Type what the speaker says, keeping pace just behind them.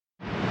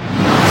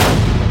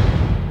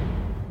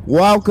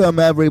Welcome,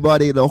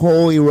 everybody, to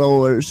Holy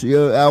Rollers,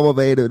 your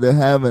elevator to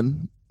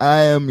heaven.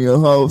 I am your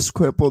host,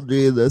 Crippled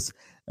Jesus,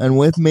 and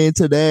with me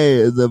today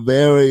is a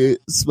very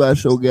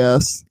special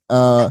guest,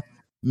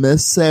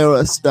 Miss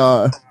Sara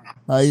Star.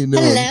 How you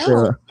doing, Hello.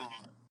 Sarah?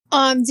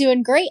 I'm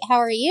doing great. How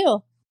are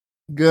you?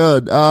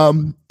 Good.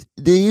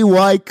 Do you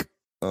like,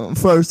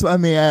 first let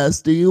me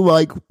ask, do you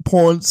like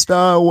porn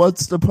star?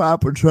 What's the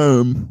proper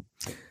term?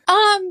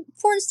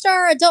 Porn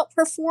star, adult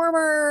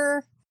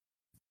performer,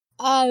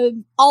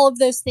 all of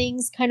those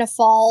things kind of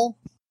fall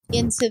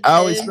into the... I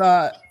always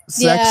thought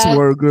sex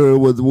worker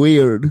was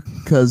weird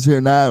because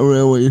you're not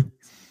really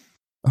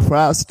a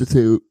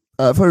prostitute.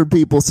 I've heard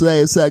people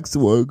say sex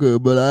worker,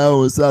 but I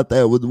always thought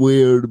that was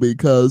weird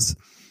because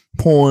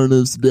porn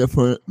is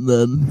different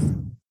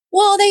than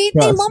Well, they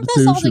lump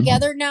us all prostitution.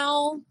 together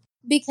now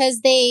because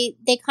they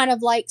kind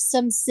of like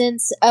some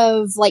sense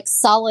of like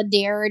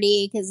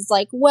solidarity, because it's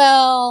like,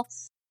 well,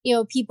 you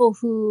know,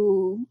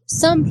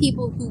 some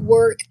people who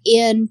work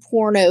in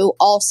porno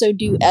also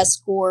do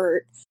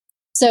escort.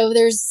 So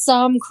there's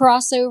some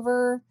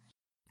crossover.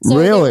 So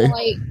Really?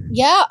 like,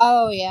 yeah,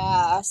 oh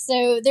yeah.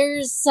 So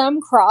there's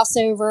some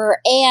crossover,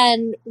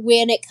 and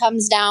when it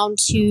comes down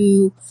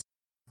to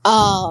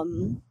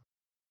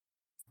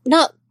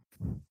not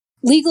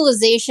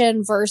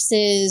legalization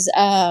versus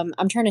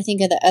I'm trying to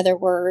think of the other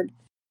word,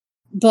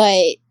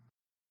 but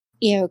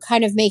you know,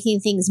 kind of making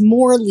things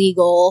more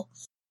legal,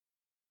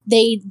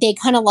 they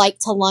kind of like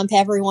to lump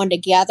everyone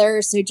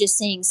together. So just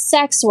saying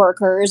sex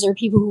workers or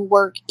people who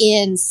work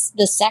in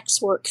the sex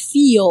work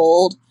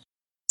field,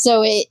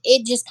 so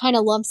it just kind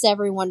of lumps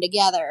everyone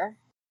together.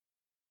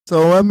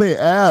 So let me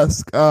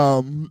ask,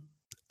 how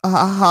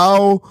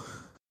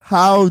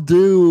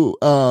do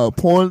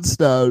porn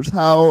stars,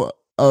 how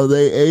are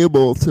they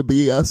able to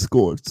be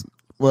escorts?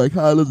 Like,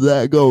 how does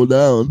that go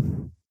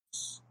down?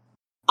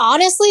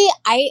 Honestly,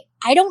 I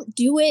don't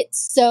do it,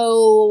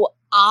 so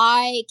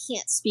I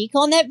can't speak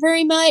on that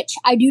very much.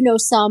 I do know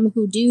some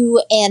who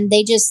do, and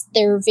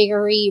they're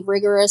very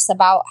rigorous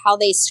about how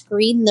they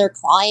screen their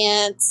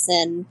clients,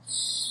 and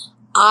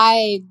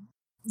they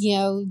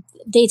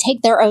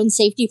take their own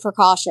safety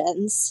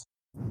precautions.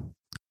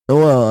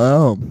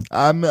 Well,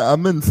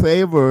 I'm in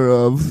favor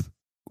of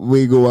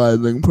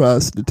legalizing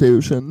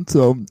prostitution,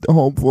 so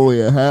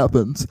hopefully it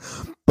happens.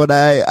 But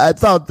I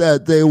thought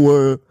that they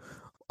were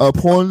a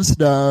porn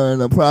star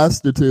and a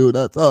prostitute.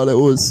 I thought it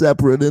was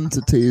separate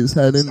entities.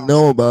 I didn't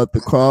know about the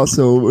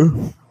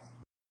crossover.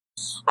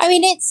 I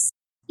mean, it's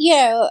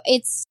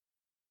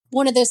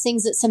one of those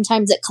things that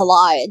sometimes it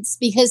collides,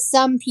 because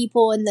some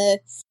people in the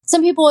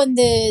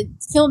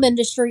film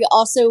industry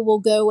also will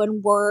go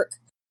and work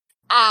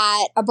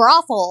at a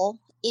brothel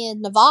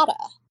in Nevada.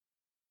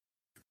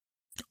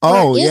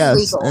 Oh,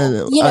 yes.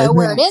 Legal,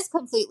 where it is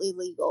completely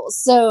legal.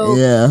 So,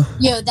 yeah.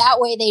 That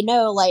way they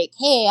know, like,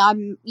 hey,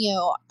 I'm,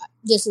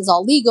 this is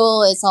all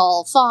legal. It's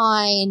all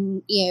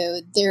fine.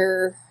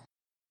 They're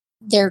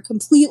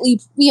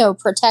completely,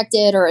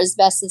 protected, or as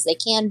best as they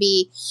can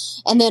be.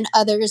 And then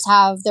others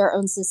have their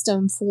own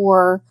system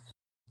for,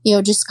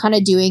 just kind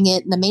of doing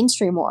it in the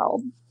mainstream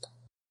world.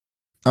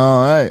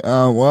 All right.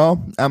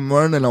 Well, I'm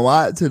learning a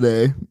lot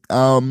today.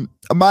 My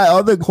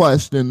other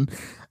question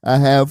I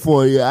have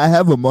for you, I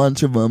have a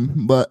bunch of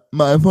them, but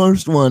my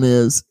first one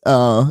is,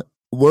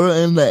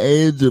 we're in the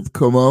age of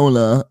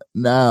Corona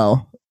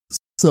now.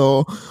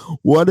 So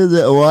what is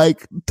it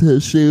like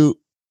to shoot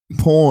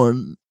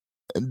porn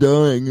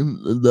during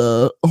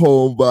the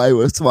whole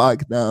virus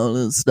lockdown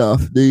and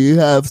stuff? Do you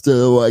have to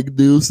like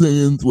do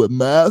scenes with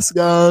mask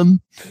on?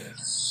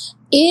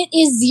 It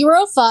is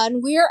zero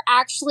fun. We're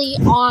actually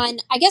on,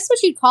 I guess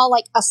what you'd call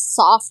like a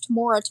soft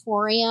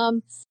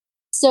moratorium.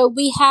 So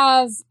we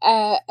have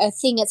a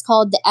thing, it's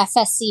called the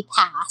FSC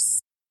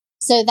Pass.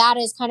 So that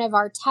is kind of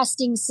our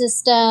testing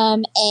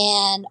system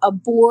and a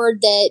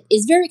board that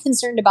is very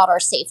concerned about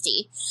our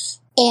safety.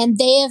 And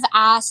they have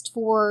asked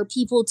for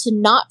people to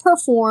not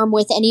perform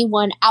with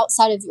anyone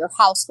outside of your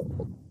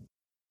household.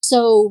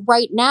 So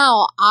right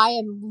now, I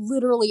am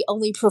literally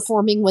only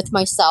performing with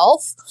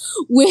myself,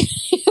 which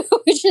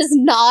is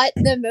not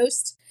the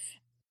most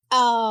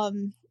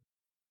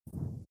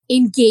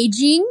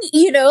engaging,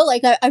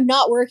 like I'm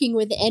not working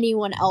with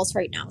anyone else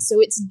right now. So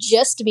it's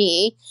just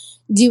me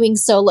doing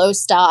solo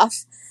stuff.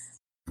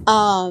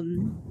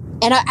 And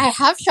I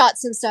have shot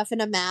some stuff in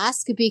a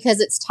mask because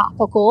it's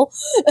topical.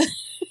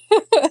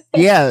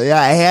 Yeah,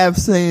 I have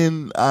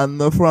seen on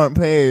the front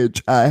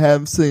page, I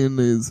have seen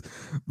these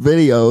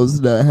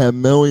videos that have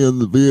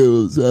millions of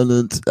views, and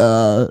it's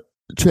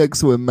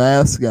chicks with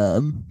masks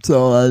on.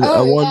 So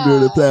I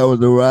wondered if that was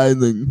a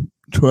rising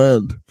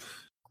trend.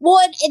 Well,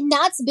 and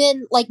that's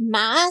been like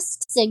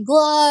masks and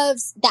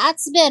gloves.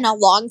 That's been a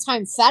long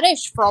time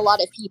fetish for a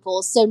lot of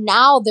people. So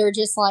now they're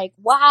just like,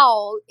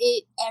 wow,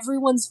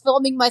 everyone's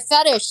filming my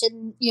fetish,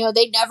 and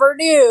they never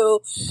knew.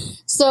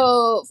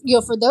 So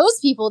for those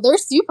people, they're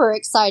super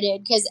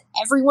excited because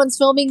everyone's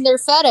filming their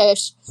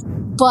fetish.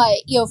 But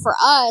for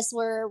us,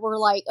 we're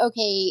like,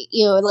 okay,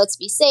 let's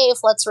be safe.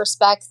 Let's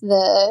respect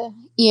the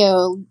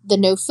the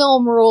no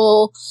film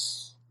rule.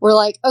 we're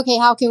like, okay,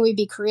 how can we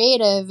be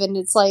creative? And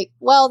it's like,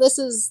 well, this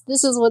is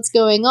what's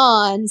going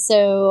on.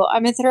 So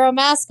I'm gonna throw a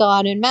mask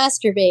on and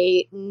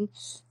masturbate and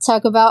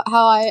talk about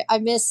how I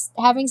miss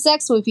having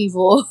sex with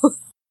people.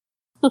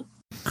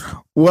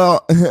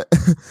 Well,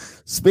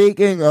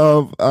 speaking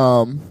of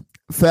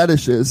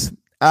fetishes,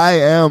 I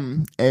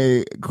am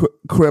a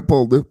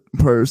crippled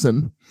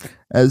person,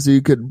 as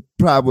you could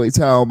probably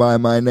tell by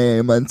my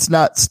name. It's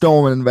not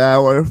stolen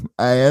valor.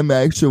 I am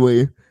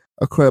actually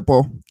a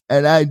cripple,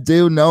 and I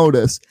do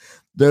notice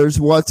there's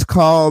what's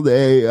called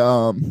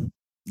a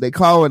they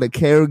call it a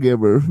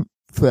caregiver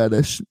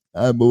fetish,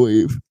 I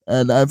believe.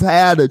 And I've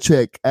had a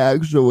chick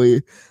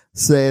actually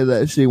say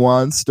that she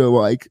wants to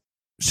like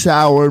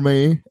shower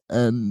me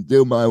and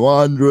do my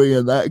laundry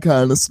and that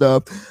kind of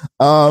stuff.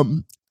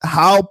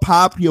 How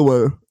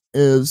popular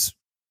is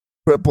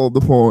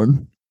crippled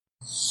porn?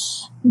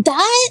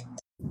 That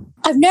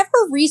I've never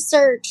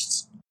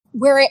researched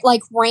where it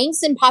like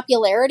ranks in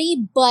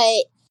popularity,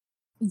 but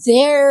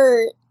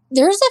there's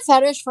a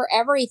fetish for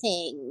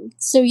everything.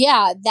 So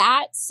yeah,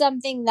 that's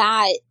something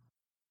that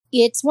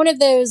it's one of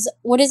those,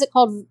 what is it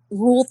called?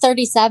 Rule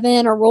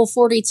 37 or Rule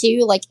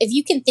 42. Like if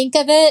you can think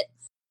of it,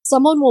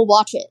 someone will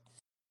watch it.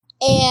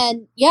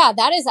 And yeah,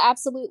 that is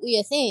absolutely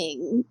a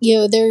thing. You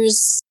know,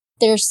 there's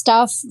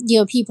stuff, you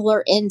know, people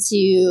are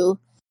into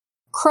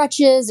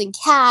crutches and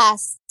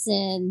casts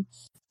and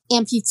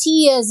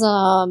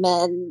amputeeism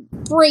and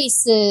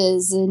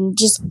braces and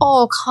just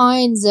all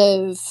kinds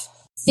of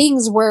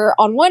things where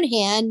on one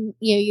hand,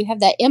 you know, you have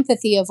that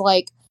empathy of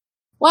like,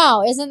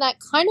 wow, isn't that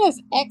kind of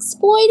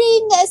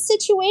exploiting a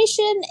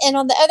situation? And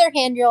on the other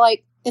hand, you're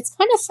like, it's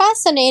kind of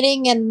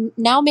fascinating and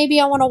now maybe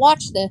I want to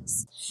watch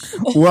this.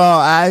 Well,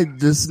 I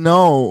just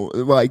know,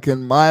 like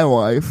in my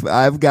life,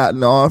 I've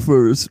gotten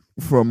offers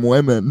from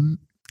women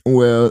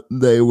where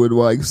they would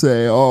like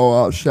say, oh,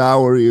 I'll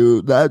shower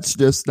you. That's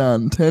just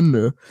on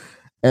Tinder.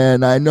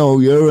 And I know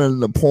you're in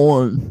the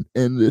porn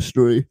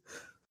industry.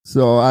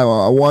 So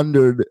I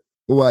wondered,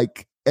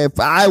 like, if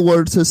I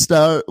were to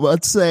start,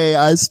 let's say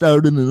I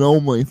started an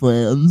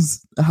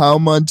OnlyFans, how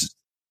much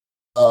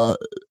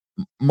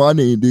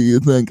money do you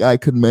think I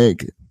could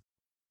make?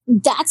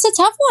 That's a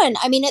tough one.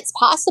 I mean, it's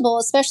possible,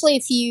 especially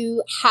if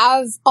you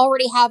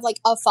already have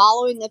like a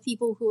following of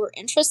people who are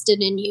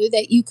interested in you,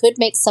 that you could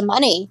make some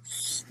money.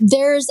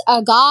 There's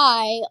a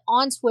guy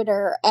on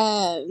Twitter.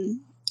 Oh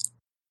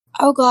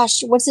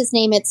gosh, what's his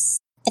name? I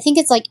think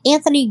it's like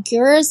Anthony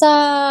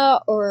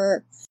Gurza,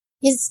 or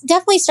his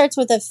definitely starts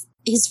with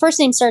his first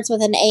name starts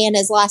with an A and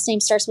his last name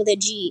starts with a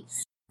G.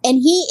 And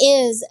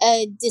he is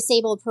a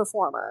disabled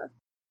performer.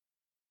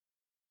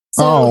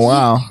 So oh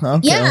wow!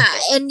 Okay. Yeah,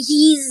 and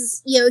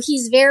he's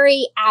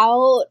very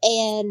out,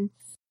 and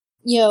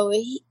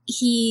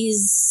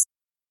he's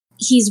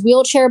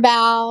wheelchair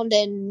bound,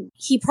 and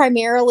he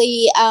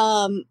primarily,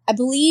 I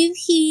believe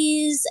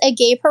he's a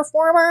gay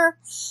performer,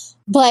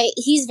 but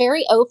he's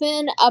very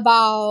open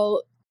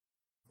about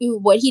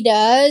what he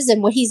does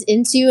and what he's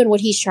into and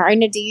what he's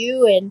trying to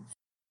do, and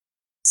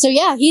so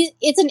yeah,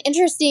 it's an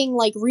interesting,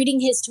 like,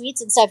 reading his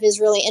tweets and stuff is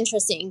really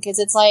interesting because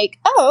it's like,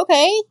 oh,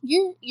 okay,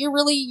 you're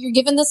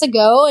giving this a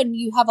go and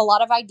you have a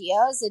lot of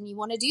ideas and you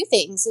want to do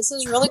things. This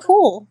is really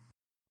cool.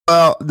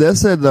 Well,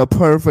 this is the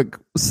perfect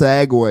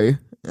segue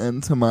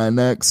into my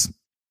next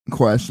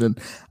question.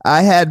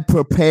 I had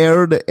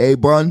prepared a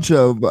bunch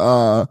of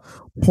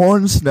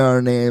porn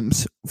star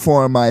names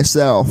for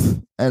myself,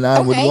 and I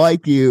would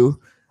like you.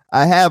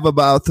 I have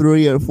about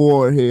 3 or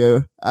 4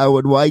 here. I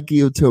would like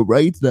you to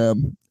rate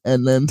them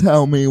and then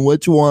tell me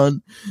which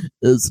one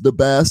is the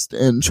best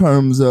in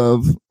terms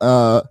of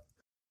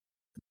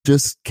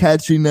just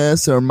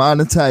catchiness or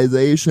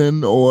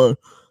monetization, or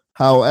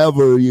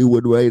however you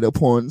would rate a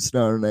porn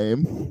star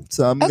name.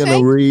 So I'm going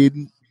to read.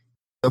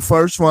 The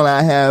first one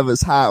I have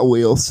is Hot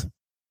Wheels.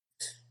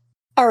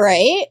 All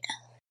right.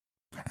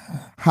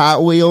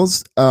 Hot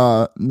Wheels.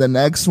 The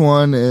next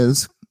one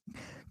is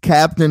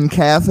Captain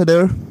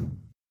Catheter.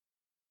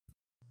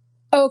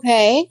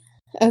 Okay.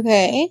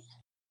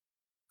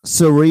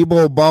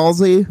 Cerebral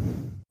Ballsy.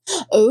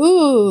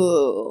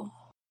 Ooh.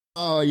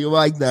 Oh, you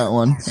like that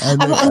one? I'm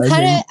kind of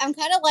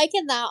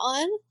liking that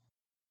one.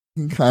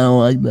 You kind of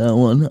like that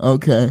one.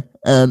 Okay.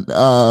 And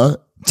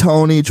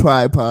Tony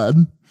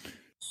Tripod.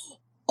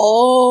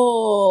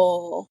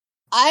 Oh,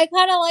 I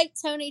kind of like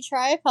Tony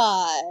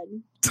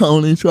Tripod.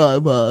 Tony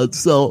Tripod.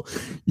 So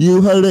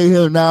you heard it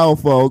here now,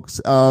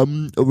 folks.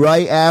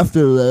 Right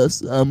after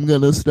this, I'm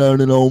going to start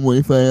an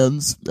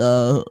OnlyFans.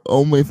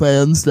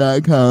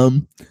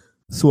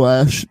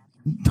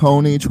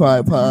 OnlyFans.com/Tony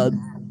Tripod.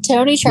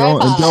 Tony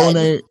Tripod.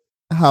 Donate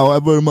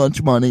however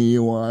much money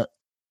you want.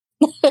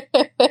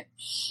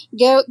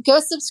 Go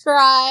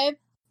subscribe.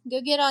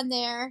 Go get on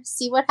there.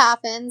 See what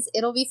happens.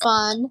 It'll be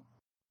fun.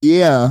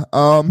 Yeah.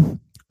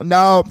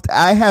 Now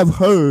I have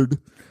heard,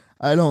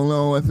 I don't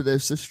know if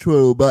this is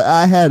true, but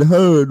I had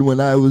heard when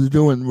I was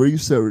doing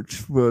research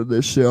for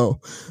this show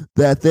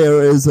that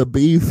there is a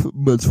beef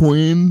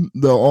between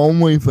the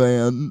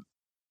OnlyFans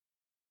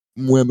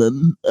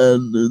women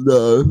and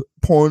the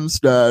porn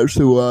stars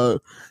who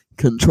are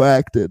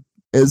contracted.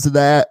 Is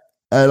that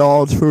at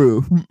all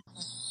true?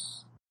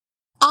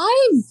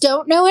 I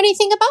don't know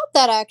anything about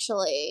that,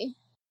 actually.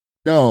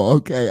 No,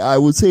 okay. I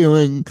was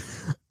hearing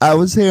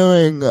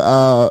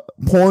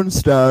porn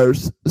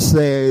stars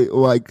say,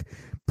 like,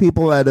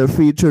 people that are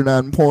featured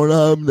on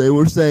Pornhub, they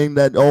were saying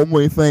that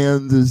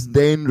OnlyFans is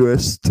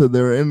dangerous to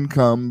their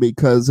income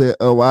because it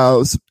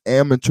allows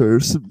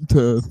amateurs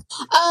to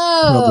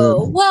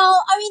Oh,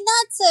 well, I mean,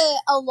 that's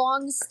a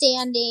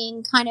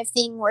long-standing kind of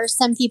thing where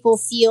some people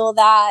feel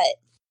that,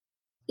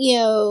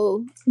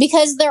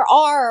 because there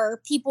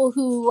are people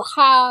who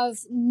have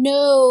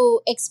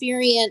no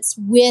experience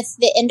with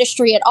the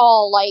industry at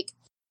all. Like,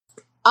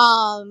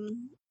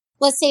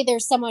 let's say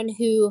there's someone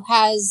who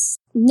has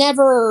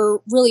never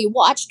really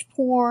watched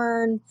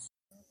porn,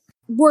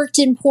 worked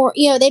in porn,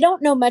 they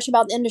don't know much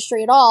about the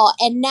industry at all.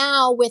 And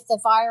now with the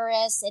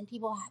virus and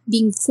people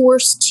being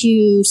forced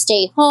to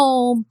stay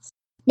home,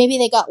 maybe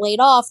they got laid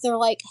off. They're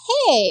like,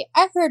 hey,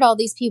 I heard all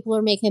these people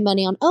are making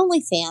money on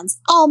OnlyFans.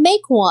 I'll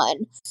make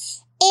one.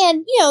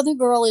 And, the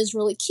girl is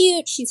really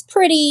cute. She's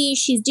pretty.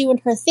 She's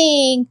doing her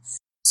thing.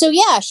 So,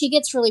 yeah, she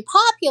gets really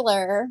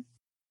popular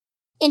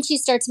and she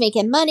starts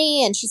making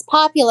money and she's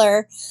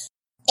popular.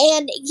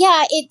 And,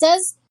 yeah, it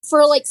does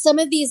for, like, some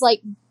of these,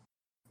 like,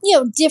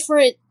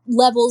 different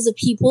levels of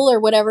people or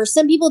whatever.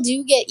 Some people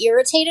do get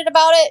irritated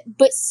about it,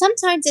 but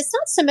sometimes it's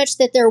not so much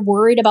that they're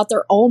worried about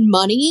their own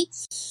money.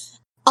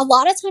 A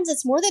lot of times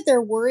it's more that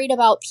they're worried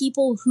about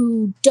people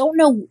who don't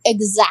know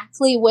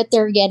exactly what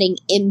they're getting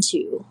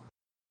into.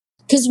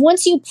 Because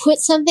once you put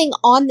something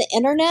on the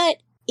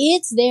internet,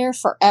 it's there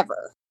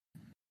forever.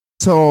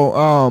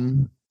 So,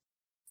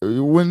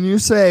 when you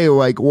say,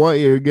 like, what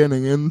you're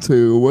getting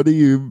into, what do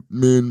you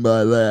mean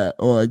by that?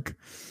 Like,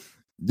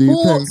 do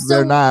you think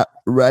they're not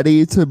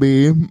ready to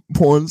be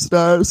porn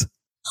stars?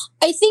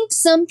 I think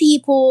some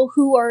people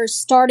who are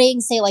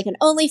starting, say, like an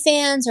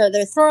OnlyFans, or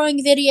they're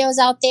throwing videos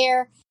out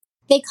there,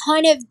 they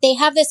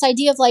have this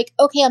idea of like,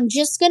 okay, I'm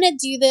just going to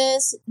do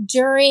this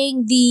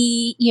during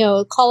the,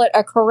 call it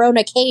a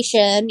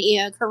coronacation,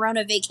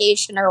 corona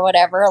vacation or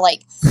whatever.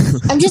 Like,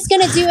 I'm just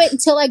going to do it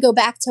until I go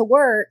back to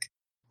work.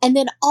 And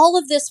then all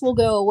of this will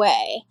go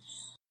away.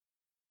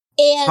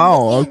 And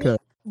okay.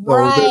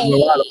 Right. So there's a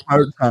lot of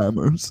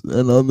part-timers,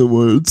 in other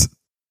words.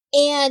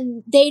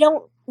 And they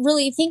don't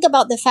really think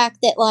about the fact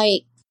that,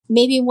 like,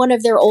 maybe one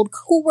of their old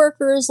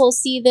coworkers will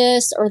see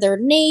this, or their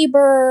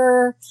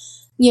neighbor,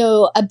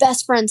 a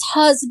best friend's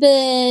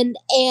husband,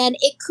 and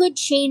it could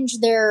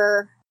change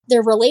their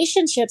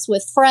relationships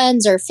with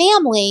friends or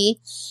family,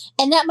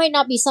 and that might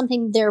not be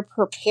something they're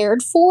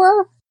prepared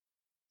for.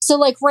 So,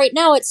 like, right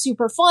now it's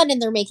super fun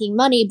and they're making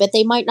money, but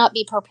they might not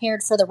be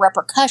prepared for the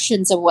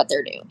repercussions of what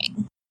they're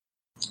doing.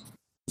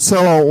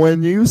 So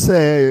when you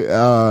say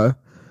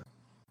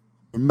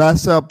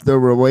mess up the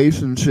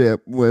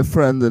relationship with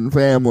friends and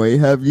family,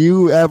 have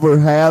you ever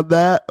had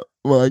that?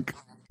 Like,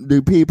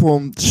 do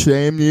people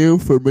shame you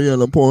for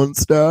being a porn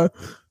star? I've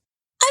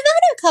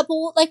had a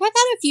couple, like, I've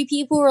had a few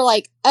people who are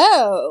like,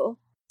 oh,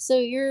 so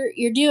you're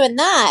doing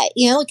that,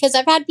 because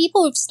I've had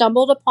people who've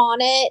stumbled upon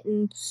it,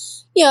 and,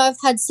 I've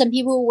had some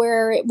people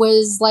where it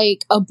was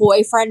like a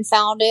boyfriend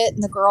found it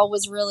and the girl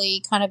was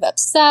really kind of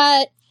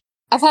upset.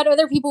 I've had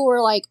other people who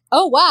were like,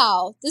 oh,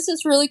 wow, this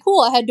is really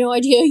cool. I had no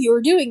idea you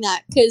were doing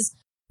that. Because,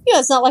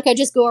 it's not like I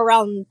just go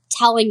around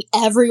telling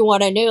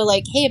everyone I knew,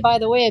 like, hey, by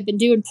the way, I've been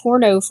doing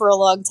porno for a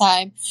long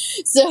time.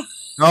 So.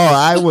 Oh,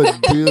 I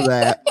would do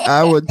that.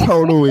 I would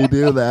totally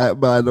do that,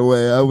 by the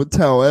way. I would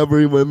tell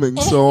every living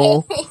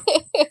soul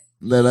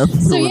that I'm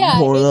doing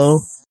porno.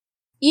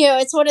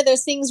 It's one of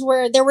those things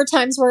where there were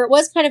times where it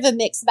was kind of a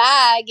mixed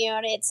bag,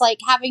 and it's like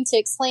having to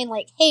explain,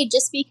 like, hey,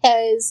 just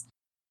because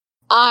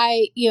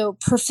I,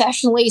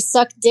 professionally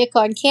suck dick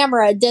on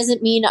camera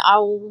doesn't mean I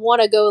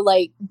want to go,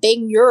 like,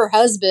 bang your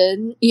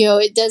husband.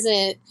 It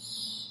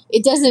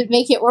doesn't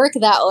make it work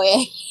that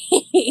way.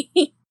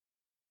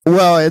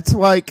 Well,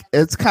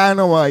 it's kind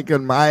of like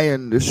in my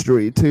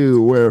industry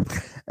too, where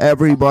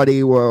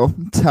everybody will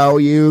tell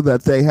you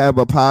that they have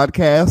a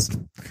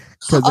podcast,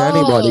 because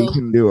anybody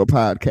can do a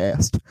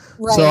podcast.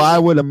 Right. So I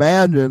would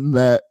imagine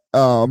that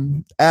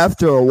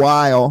after a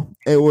while,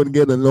 it would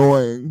get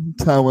annoying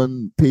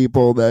telling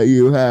people that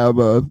you have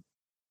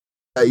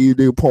that you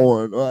do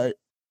porn, right?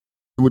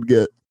 It would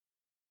get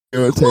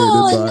irritated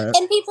by it.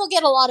 And people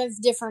get a lot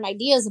of different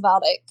ideas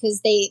about it,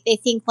 because they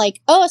think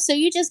like, oh, so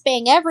you just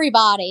bang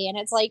everybody. And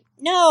it's like,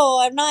 no,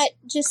 I'm not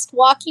just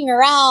walking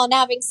around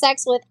having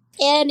sex with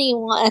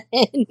anyone.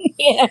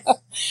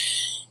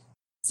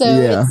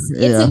 So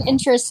it's an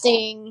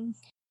interesting...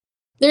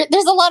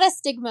 There's a lot of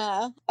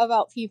stigma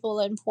about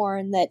people in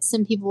porn that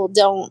some people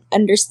don't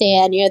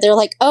understand. They're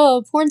like,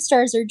 oh, porn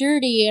stars are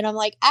dirty. And I'm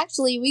like,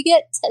 actually, we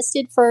get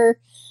tested for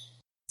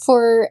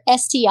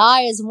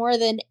STIs more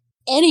than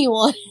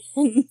anyone.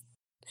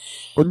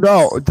 Well,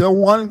 no, the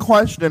one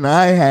question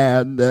I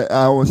had that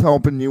I was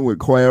hoping you would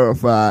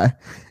clarify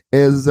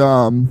is,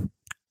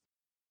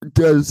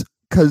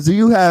 because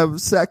you have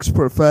sex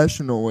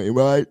professionally,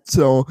 right?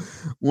 So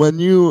when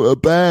you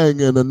bang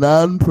in a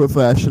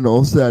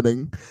non-professional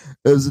setting,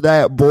 is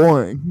that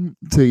boring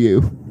to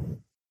you?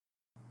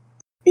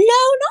 No,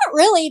 not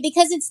really,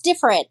 because it's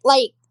different.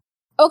 Like,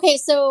 okay,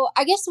 so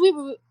I guess we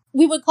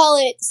would call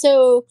it,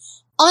 so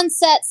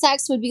on-set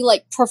sex would be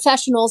like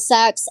professional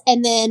sex,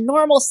 and then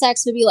normal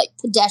sex would be like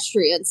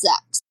pedestrian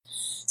sex.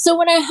 So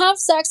when I have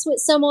sex with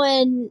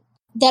someone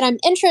that I'm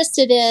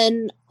interested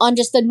in on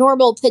just a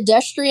normal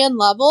pedestrian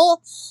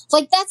level,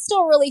 like, that's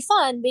still really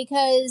fun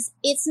because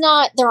it's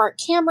not, there aren't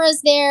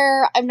cameras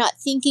there. I'm not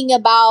thinking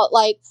about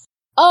like,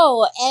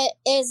 oh,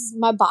 is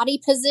my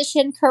body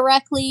positioned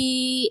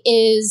correctly?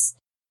 Is,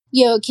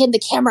 can the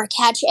camera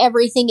catch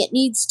everything it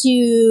needs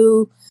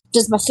to?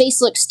 Does my face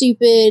look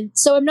stupid?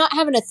 So I'm not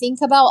having to think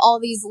about all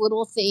these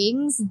little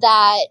things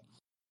that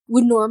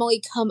would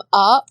normally come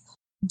up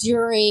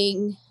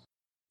during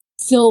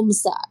film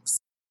sex.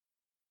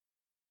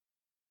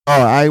 Oh,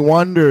 I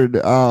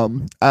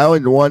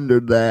would wonder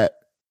that,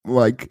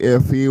 like,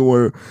 if you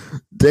were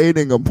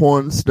dating a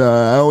porn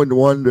star, I would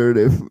wonder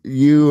if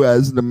you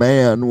as the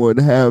man would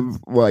have,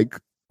 like,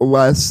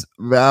 less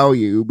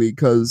value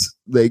because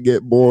they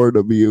get bored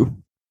of you.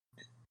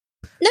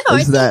 No,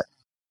 I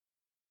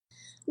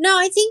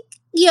think,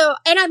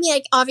 and I mean,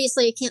 like,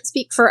 obviously I can't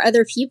speak for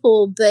other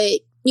people, but,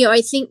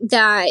 I think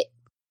that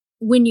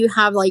when you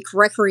have like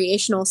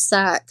recreational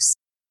sex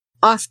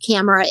off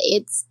camera,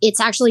 it's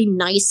actually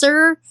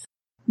nicer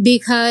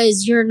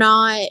because you're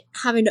not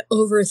having to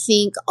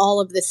overthink all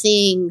of the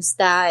things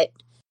that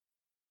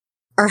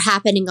are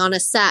happening on a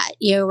set,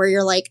 where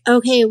you're like,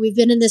 okay, we've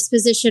been in this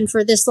position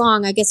for this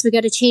long, I guess we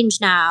got to change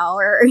now.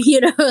 Or,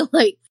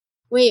 like,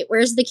 wait,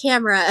 where's the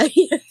camera?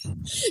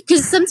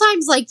 Because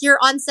sometimes, like, you're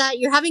on set,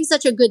 you're having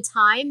such a good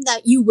time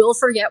that you will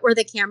forget where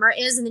the camera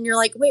is. And then you're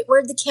like, wait,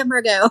 where'd the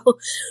camera go?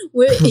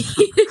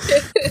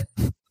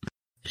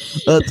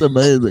 That's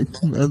amazing.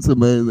 That's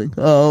amazing.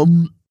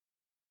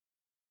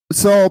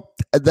 So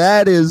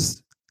that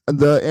is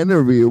the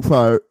interview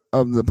part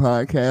of the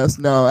podcast.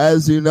 Now,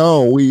 as you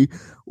know,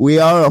 we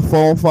are a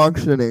full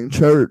functioning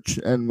church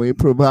and we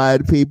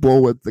provide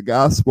people with the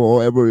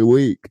gospel every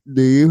week.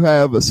 Do you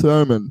have a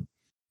sermon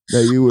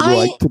that you would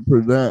like to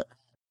present?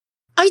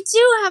 I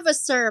do have a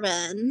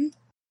sermon.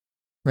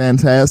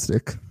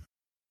 Fantastic.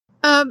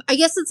 I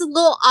guess it's a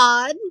little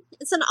odd.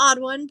 It's an odd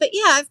one, but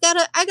yeah,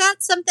 I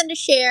got something to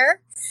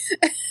share.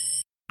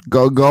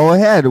 Go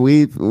ahead.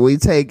 We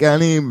take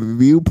any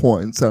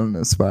viewpoints on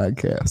this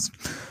podcast.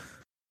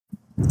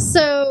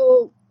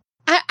 So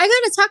I got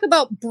to talk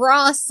about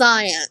bra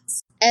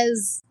science.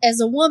 As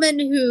a woman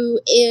who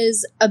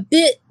is a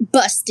bit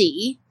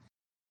busty,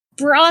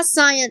 bra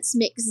science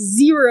makes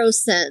zero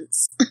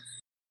sense.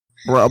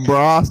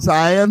 Bra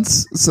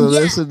science? So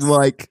yes. This is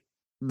like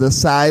the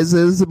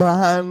sizes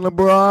behind the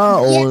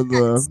bra, or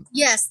the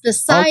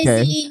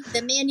sizing,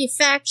 the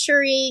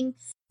manufacturing.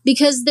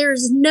 Because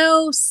there's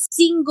no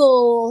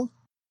single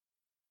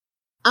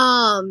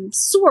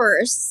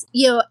source.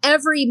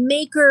 Every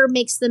maker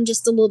makes them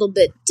just a little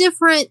bit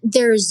different.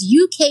 There's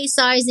UK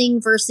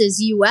sizing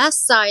versus US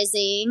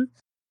sizing,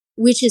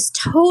 which is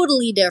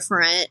totally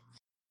different.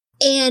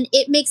 And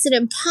it makes it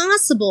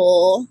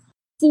impossible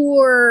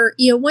for,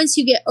 once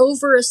you get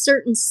over a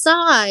certain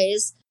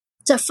size,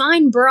 to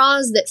find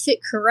bras that fit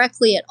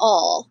correctly at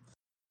all.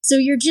 So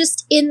you're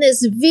just in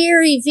this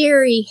very,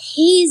 very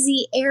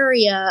hazy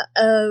area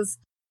of,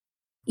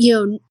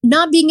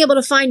 not being able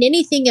to find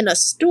anything in a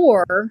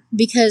store,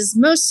 because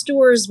most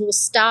stores will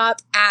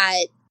stop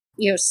at,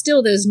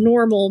 still those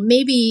normal,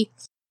 maybe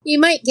you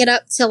might get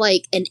up to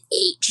like an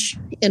H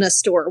in a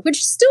store, which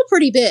is still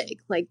pretty big.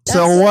 Like,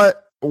 so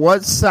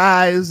what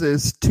size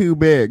is too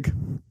big?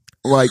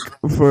 Like,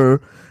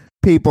 for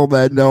people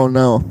that don't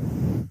know.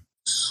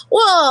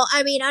 Well,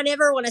 I mean, I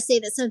never want to say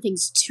that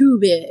something's too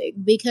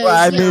big because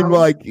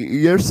like,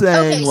 you're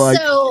saying, like,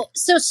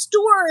 so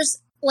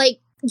stores,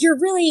 like, your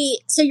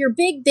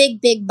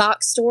big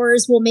box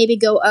stores will maybe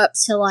go up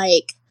to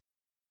like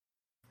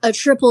a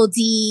triple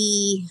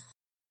D,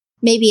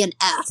 maybe an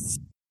F.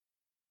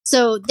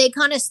 So they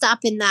kind of stop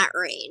in that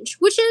range,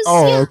 which is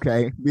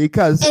okay.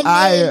 Because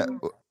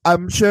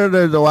I'm sure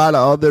there's a lot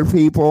of other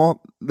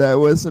people that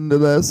listen to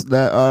this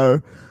that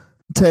are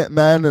tit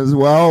man as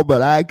well,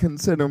 but I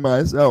consider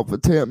myself a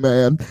tit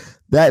man.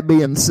 That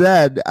being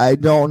said, I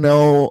don't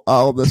know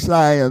all the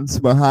science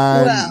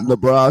behind the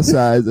bra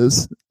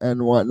sizes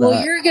and whatnot.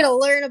 Well, you're going to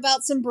learn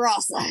about some bra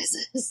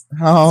sizes.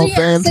 Oh,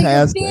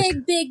 fantastic. So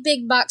your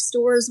big box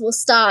stores will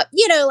stop,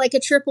 like a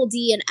triple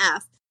D and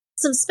F.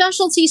 Some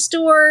specialty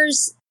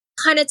stores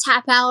kind of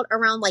tap out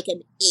around like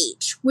an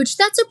H, which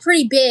that's a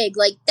pretty big,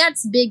 like,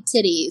 that's big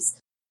titties.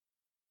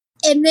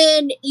 And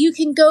then you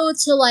can go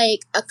to like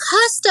a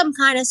custom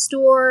kind of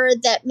store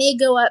that may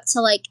go up to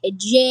like a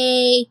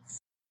J,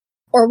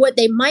 or what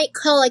they might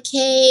call a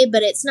K,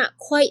 but it's not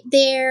quite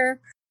there.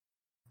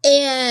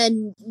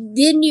 And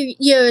then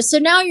so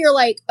now you're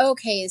like,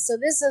 okay, so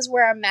this is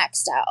where I'm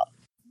maxed out.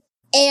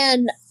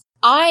 And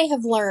I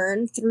have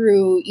learned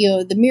through,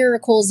 the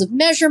miracles of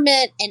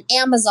measurement and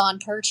Amazon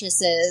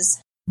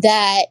purchases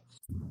that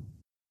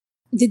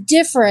the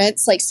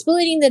difference, like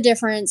splitting the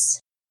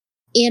difference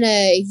in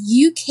a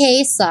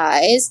UK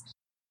size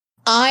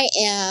I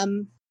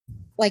am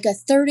like a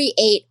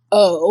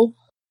 38O,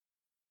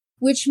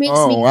 which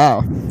makes me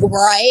wow.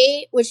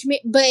 right.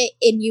 But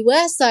in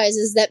US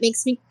sizes, that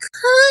makes me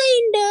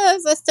kind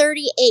of a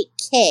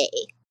 38K,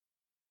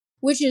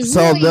 which is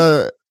So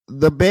really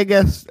the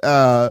biggest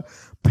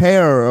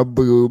pair of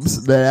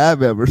boobs that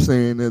I've ever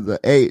seen is the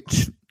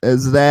H.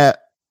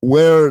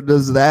 Where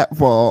does that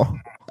fall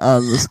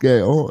on the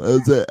scale?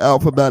 Is it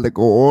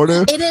alphabetical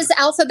order? It is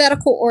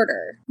alphabetical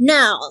order.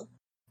 Now,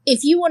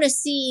 if you want to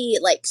see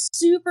like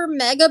super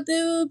mega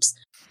boobs,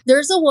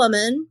 there's a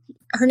woman.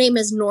 Her name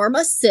is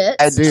Norma Sitz.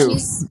 I do.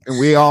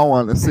 We all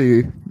want to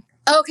see.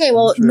 Okay,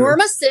 well, sure.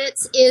 Norma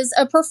Sitz is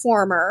a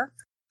performer,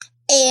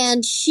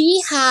 and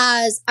she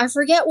has, I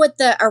forget what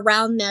the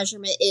around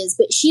measurement is,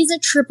 but she's a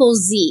triple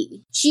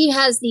Z. She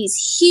has these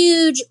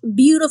huge,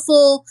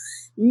 beautiful,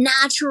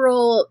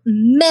 natural,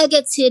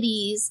 mega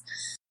titties,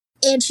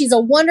 and she's a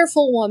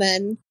wonderful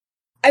woman.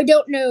 I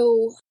don't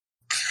know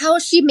how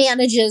she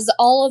manages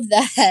all of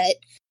that.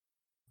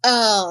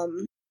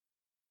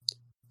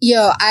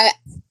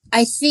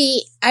 I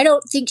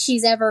don't think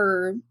she's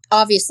ever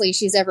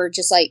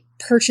just like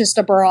purchased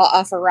a bra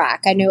off a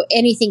rack. I know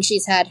anything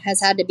she's had has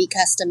had to be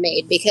custom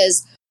made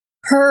because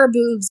her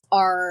boobs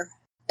are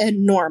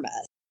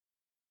enormous.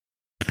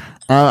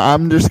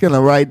 I'm just going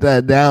to write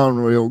that down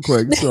real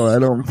quick so I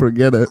don't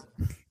forget it.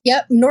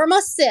 Yep,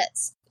 Norma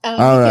Sitz. You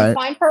can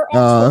find her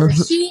on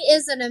Twitter. She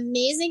is an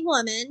amazing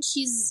woman.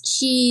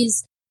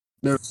 She's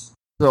There's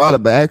a lot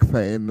of back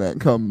pain that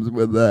comes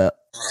with that.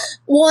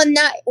 Well,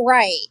 not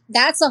right.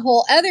 That's a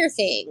whole other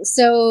thing.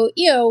 So,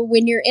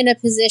 when you're in a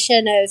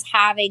position of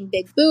having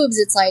big boobs,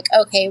 it's like,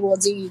 okay, well,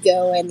 do you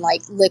go and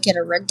like look at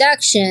a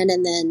reduction?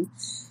 And then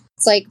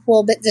it's like,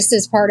 well, but this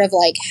is part of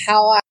like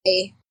how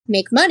I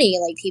make money.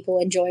 Like people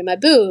enjoy my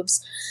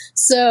boobs.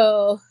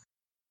 So,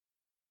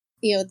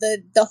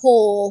 the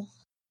whole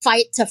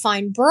fight to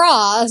find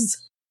bras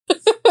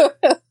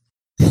and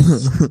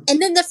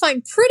then to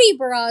find pretty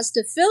bras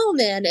to film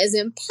in is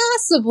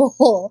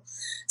impossible.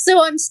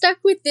 So I'm stuck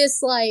with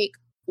this like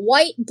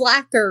white,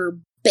 black, or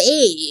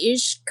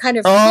beige kind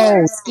of. I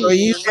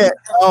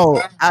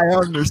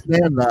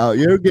understand now.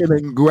 You're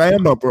getting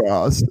grandma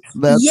bras.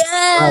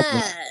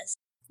 Yes.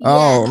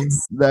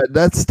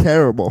 That's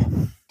terrible.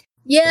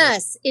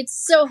 Yes, it's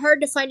so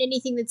hard to find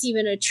anything that's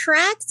even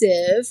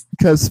attractive.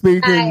 Because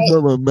speaking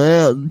from a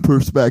man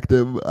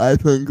perspective, I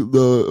think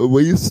the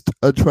least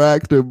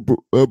attractive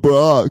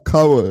bra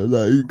color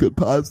that you could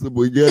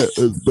possibly get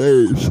is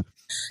beige.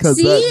 Because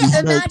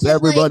that makes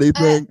everybody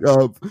think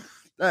of.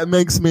 That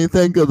makes me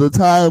think of the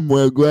time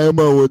where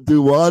grandma would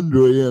do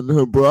laundry and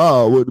her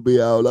bra would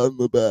be out on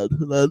the bed.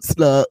 That's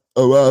not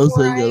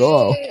arousing at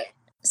all.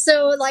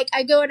 So, like,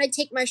 I go and I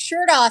take my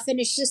shirt off, and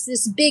it's just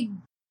this big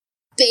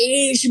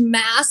beige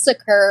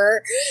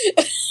massacre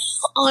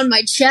on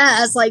my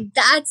chest. Like,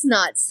 that's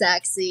not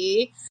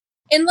sexy.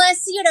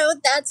 Unless,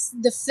 that's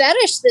the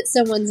fetish that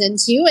someone's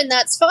into, and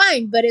that's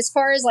fine. But as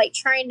far as, like,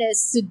 trying to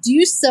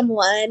seduce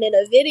someone in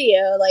a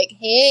video, like,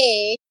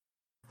 hey,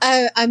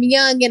 I'm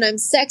young and I'm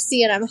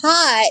sexy and I'm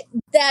hot,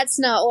 that's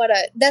not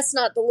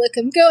the look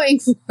I'm going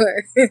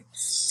for.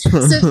 So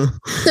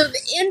the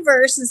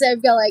inverse is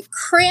I've got, like,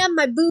 cram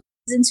my boobs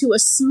into a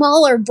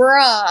smaller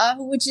bra,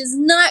 which is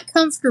not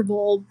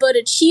comfortable, but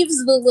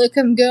achieves the look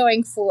I'm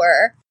going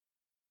for.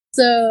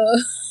 So,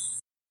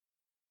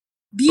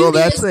 beauty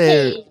is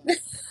pain.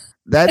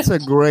 That's a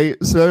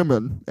great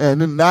sermon,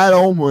 and not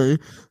only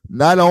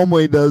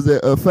does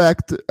it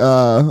affect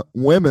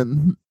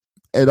women,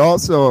 it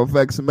also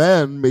affects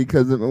men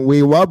because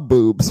we love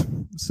boobs.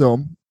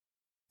 So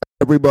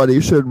everybody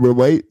should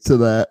relate to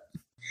that.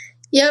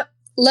 Yep.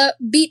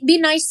 Be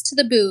nice to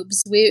the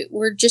boobs.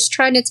 We're just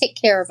trying to take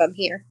care of them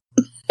here.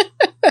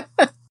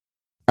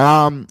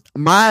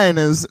 Mine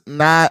is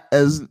not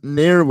as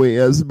nearly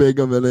as big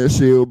of an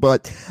issue,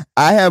 but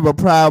I have a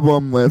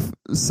problem with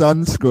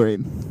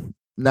sunscreen.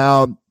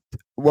 Now,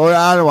 we're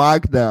on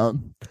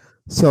lockdown,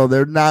 so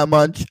there's not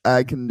much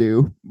I can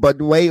do.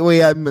 But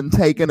lately, I've been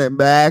taking it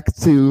back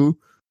to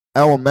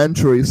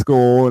elementary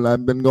school, and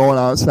I've been going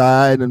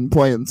outside and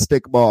playing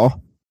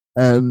stickball.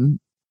 And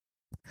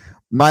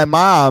my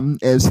mom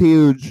is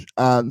huge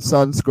on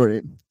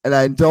sunscreen, and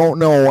I don't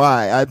know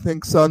why. I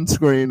think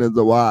sunscreen is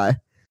a lie.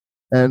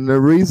 And the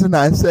reason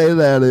I say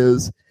that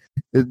is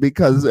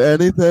because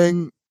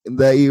anything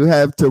that you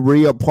have to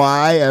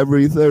reapply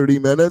every 30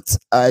 minutes,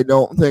 I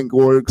don't think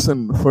works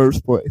in the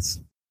first place.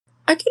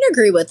 I can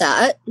agree with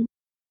that.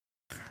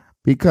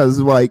 Because,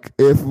 like,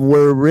 if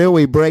we're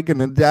really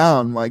breaking it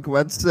down, like,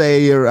 let's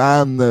say you're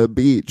on the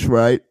beach,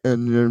 right?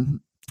 And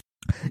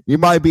you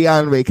might be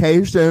on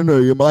vacation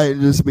or you might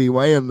just be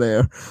laying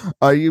there.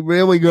 Are you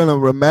really going to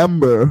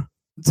remember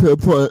to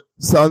put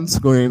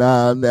sunscreen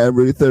on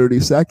every 30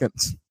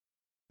 seconds?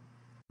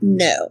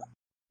 No.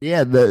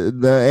 Yeah,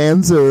 the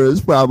answer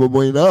is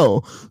probably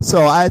no.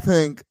 So I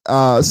think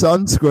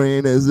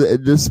sunscreen is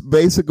just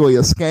basically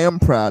a scam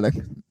product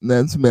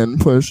that's been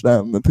pushed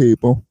on the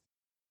people.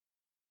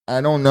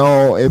 I don't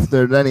know if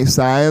there's any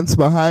science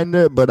behind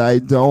it, but I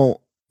don't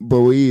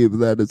believe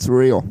that it's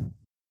real.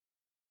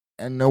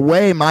 And the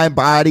way my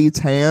body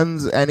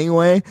tans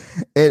anyway,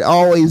 it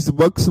always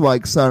looks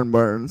like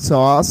sunburn.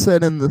 So I'll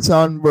sit in the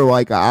sun for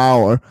like an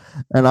hour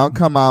and I'll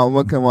come out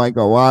looking like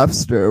a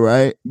lobster,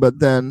 right? But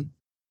then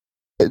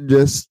it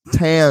just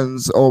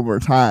tans over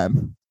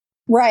time.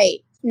 Right.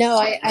 No,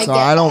 I So get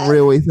I don't that.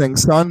 really think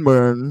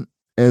sunburn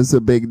is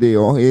a big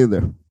deal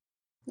either.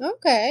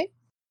 Okay.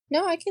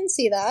 No, I can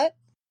see that.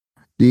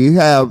 Do you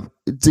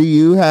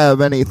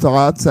have any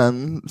thoughts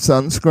on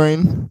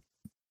sunscreen?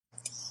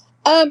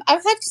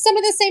 I've had some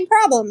of the same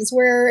problems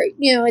where,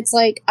 it's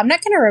like, I'm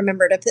not going to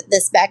remember to put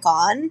this back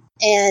on.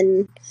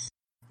 And,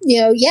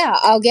 yeah,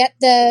 I get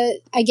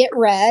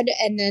red.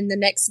 And then the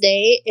next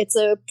day it's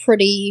a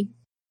pretty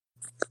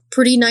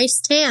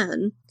nice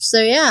tan.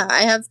 So yeah,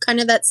 I have kind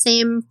of that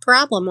same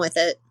problem with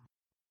it.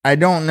 I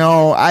don't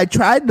know. I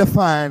tried to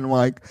find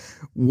like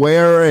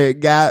where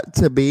it got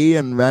to be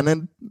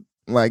invented.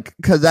 Like,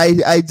 because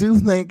I do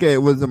think it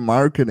was a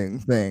marketing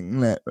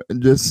thing that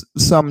just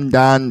some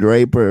Don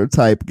Draper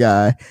type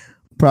guy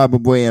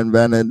probably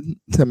invented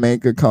to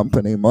make a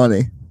company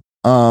money.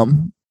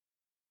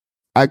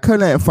 I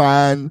couldn't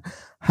find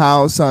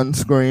how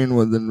sunscreen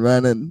was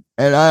invented,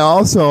 and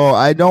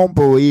I don't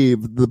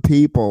believe the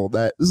people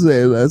that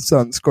say that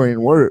sunscreen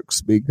works,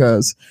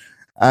 because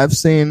I've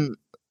seen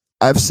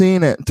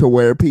it to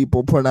where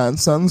people put on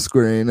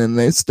sunscreen and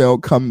they still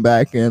come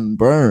back in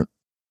burnt.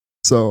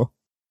 So.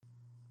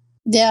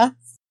 Yeah.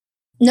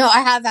 No,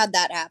 I have had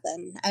that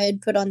happen. I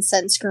had put on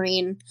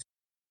sunscreen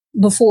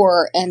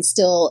before and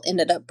still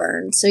ended up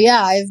burned. So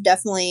yeah, I've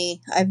definitely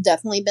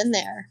been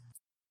there.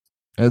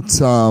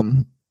 It's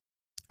and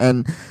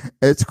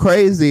it's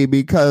crazy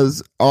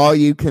because all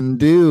you can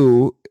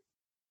do,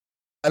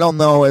 I don't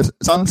know if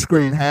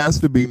sunscreen has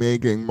to be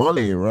making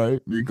money,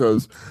 right?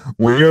 Because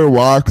when you're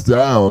locked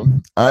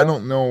down, I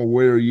don't know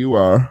where you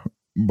are,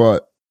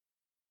 but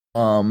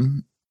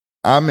I'm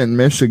in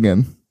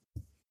Michigan.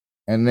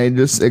 And they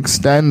just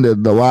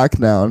extended the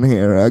lockdown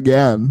here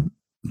again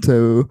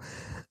to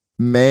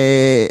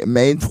May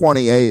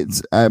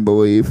 28th, I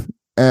believe.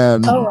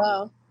 And oh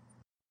wow.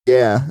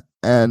 Yeah,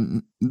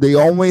 and the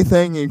only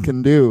thing you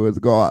can do is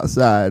go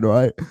outside,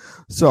 right?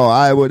 So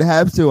I would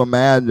have to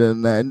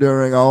imagine that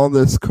during all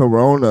this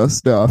corona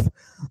stuff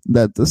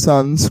that the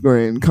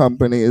sunscreen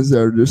companies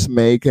are just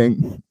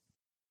making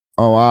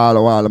a lot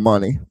of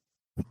money.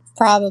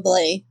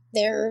 Probably.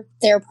 They're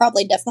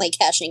probably definitely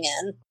cashing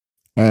in.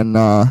 And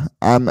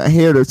I'm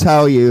here to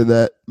tell you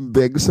that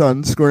big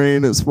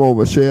sunscreen is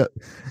full of shit,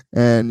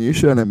 and you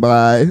shouldn't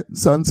buy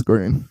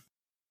sunscreen.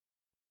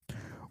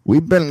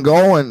 We've been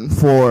going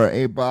for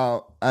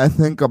about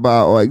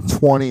like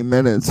 20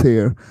 minutes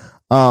here.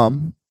 Why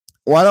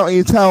don't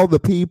you tell the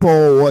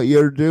people what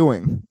you're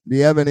doing? Do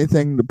you have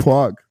anything to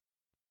plug?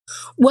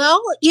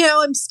 Well,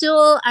 I'm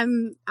still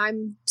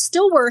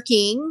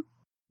working,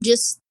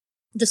 just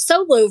the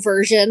solo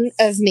version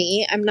of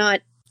me. I'm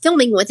not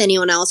filming with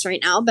anyone else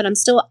right now, but I'm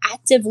still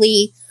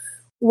actively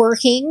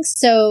working.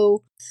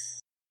 So,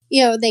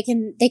 they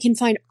can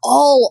find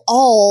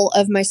all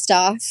of my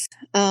stuff.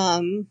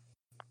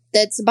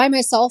 That's by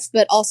myself,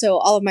 but also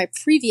all of my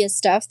previous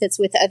stuff that's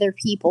with other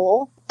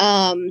people.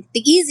 The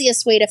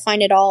easiest way to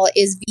find it all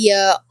is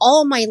via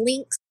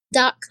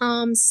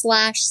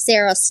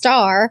allmylinks.com/Sara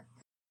Star.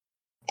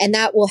 And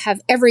that will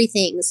have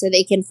everything. So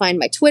they can find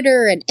my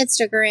Twitter and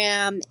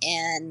Instagram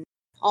and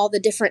all the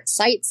different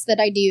sites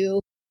that I do.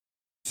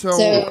 So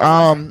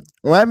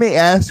let me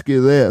ask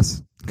you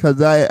this,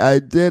 because I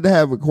did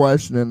have a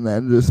question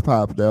that just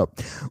popped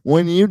up.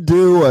 When you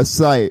do a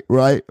site,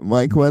 right,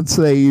 like let's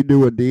say you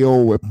do a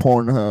deal with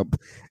Pornhub,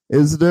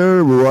 is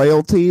there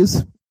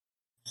royalties?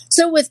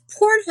 So with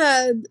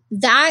Pornhub,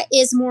 that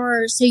is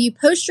more, so you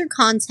post your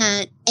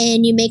content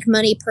and you make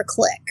money per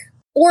click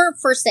or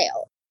for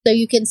sale. So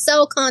you can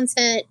sell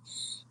content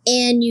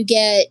and you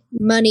get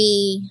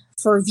money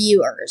for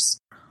viewers.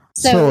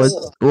 So it's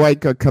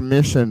like a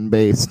commission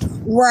based.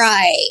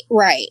 Right.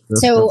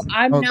 So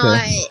I'm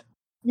not.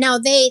 Now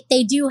they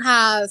do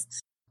have,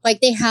 like,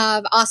 they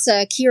have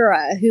Asa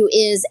Akira, who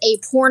is a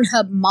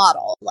Pornhub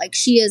model. Like,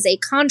 she is a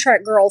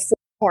contract girl for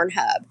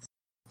Pornhub.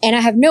 And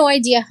I have no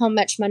idea how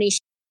much money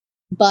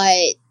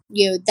but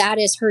that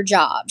is her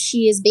job.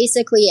 She is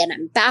basically an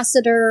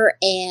ambassador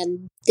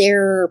and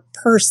their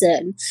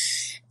person.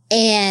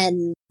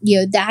 And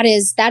that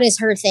is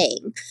her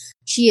thing.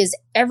 She is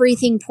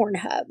everything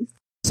Pornhub.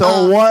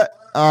 So what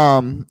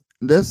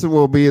this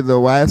will be the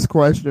last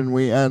question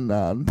we end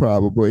on,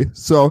 probably.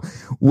 So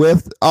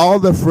with all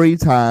the free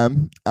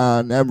time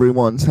on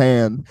everyone's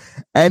hand,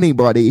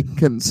 anybody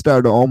can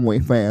start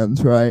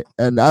OnlyFans, right?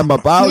 And I'm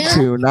about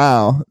to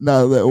now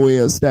that we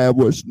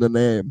established the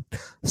name.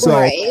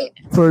 So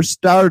for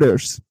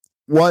starters,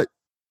 what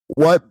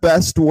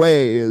best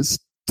way is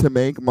to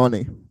make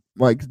money?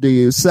 Like, do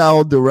you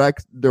sell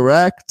direct?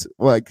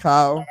 Like,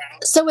 how?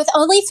 So with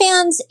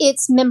OnlyFans,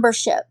 it's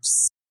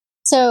memberships.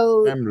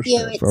 So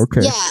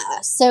okay.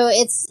 So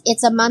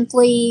it's a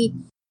monthly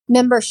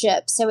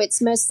membership. So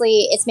it's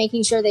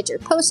making sure that you're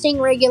posting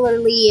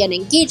regularly and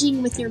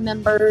engaging with your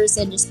members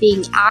and just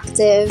being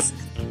active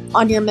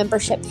on your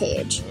membership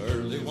page.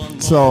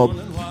 So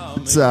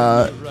it's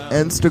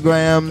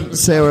Instagram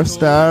Sara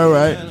Star,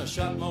 right?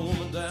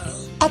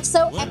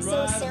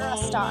 XOXO Sara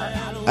Star.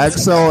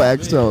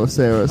 XOXO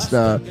Sara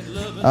Star.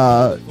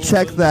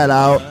 Check that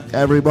out,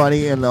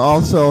 everybody, and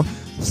also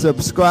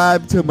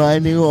subscribe to my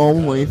new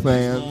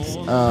OnlyFans,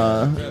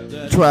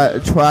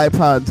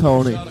 Tripod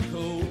Tony.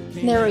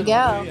 There we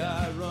go.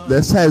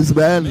 This has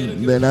been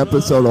an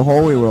episode of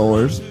Holy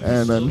Rollers,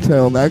 and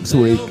until next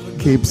week,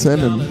 keep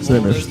sinning,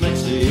 sinners. Laid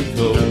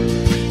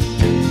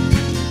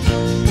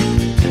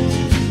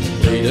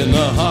in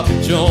the hop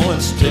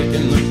joints,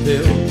 taking the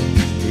pill.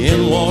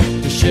 In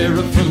walked the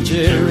sheriff from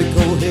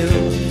Jericho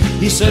Hill.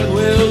 He said,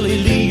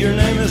 Willie Lee, your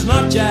name is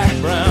not Jack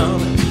Brown.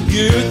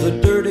 You're the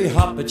dirty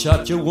hop that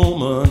shot your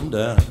woman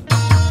down.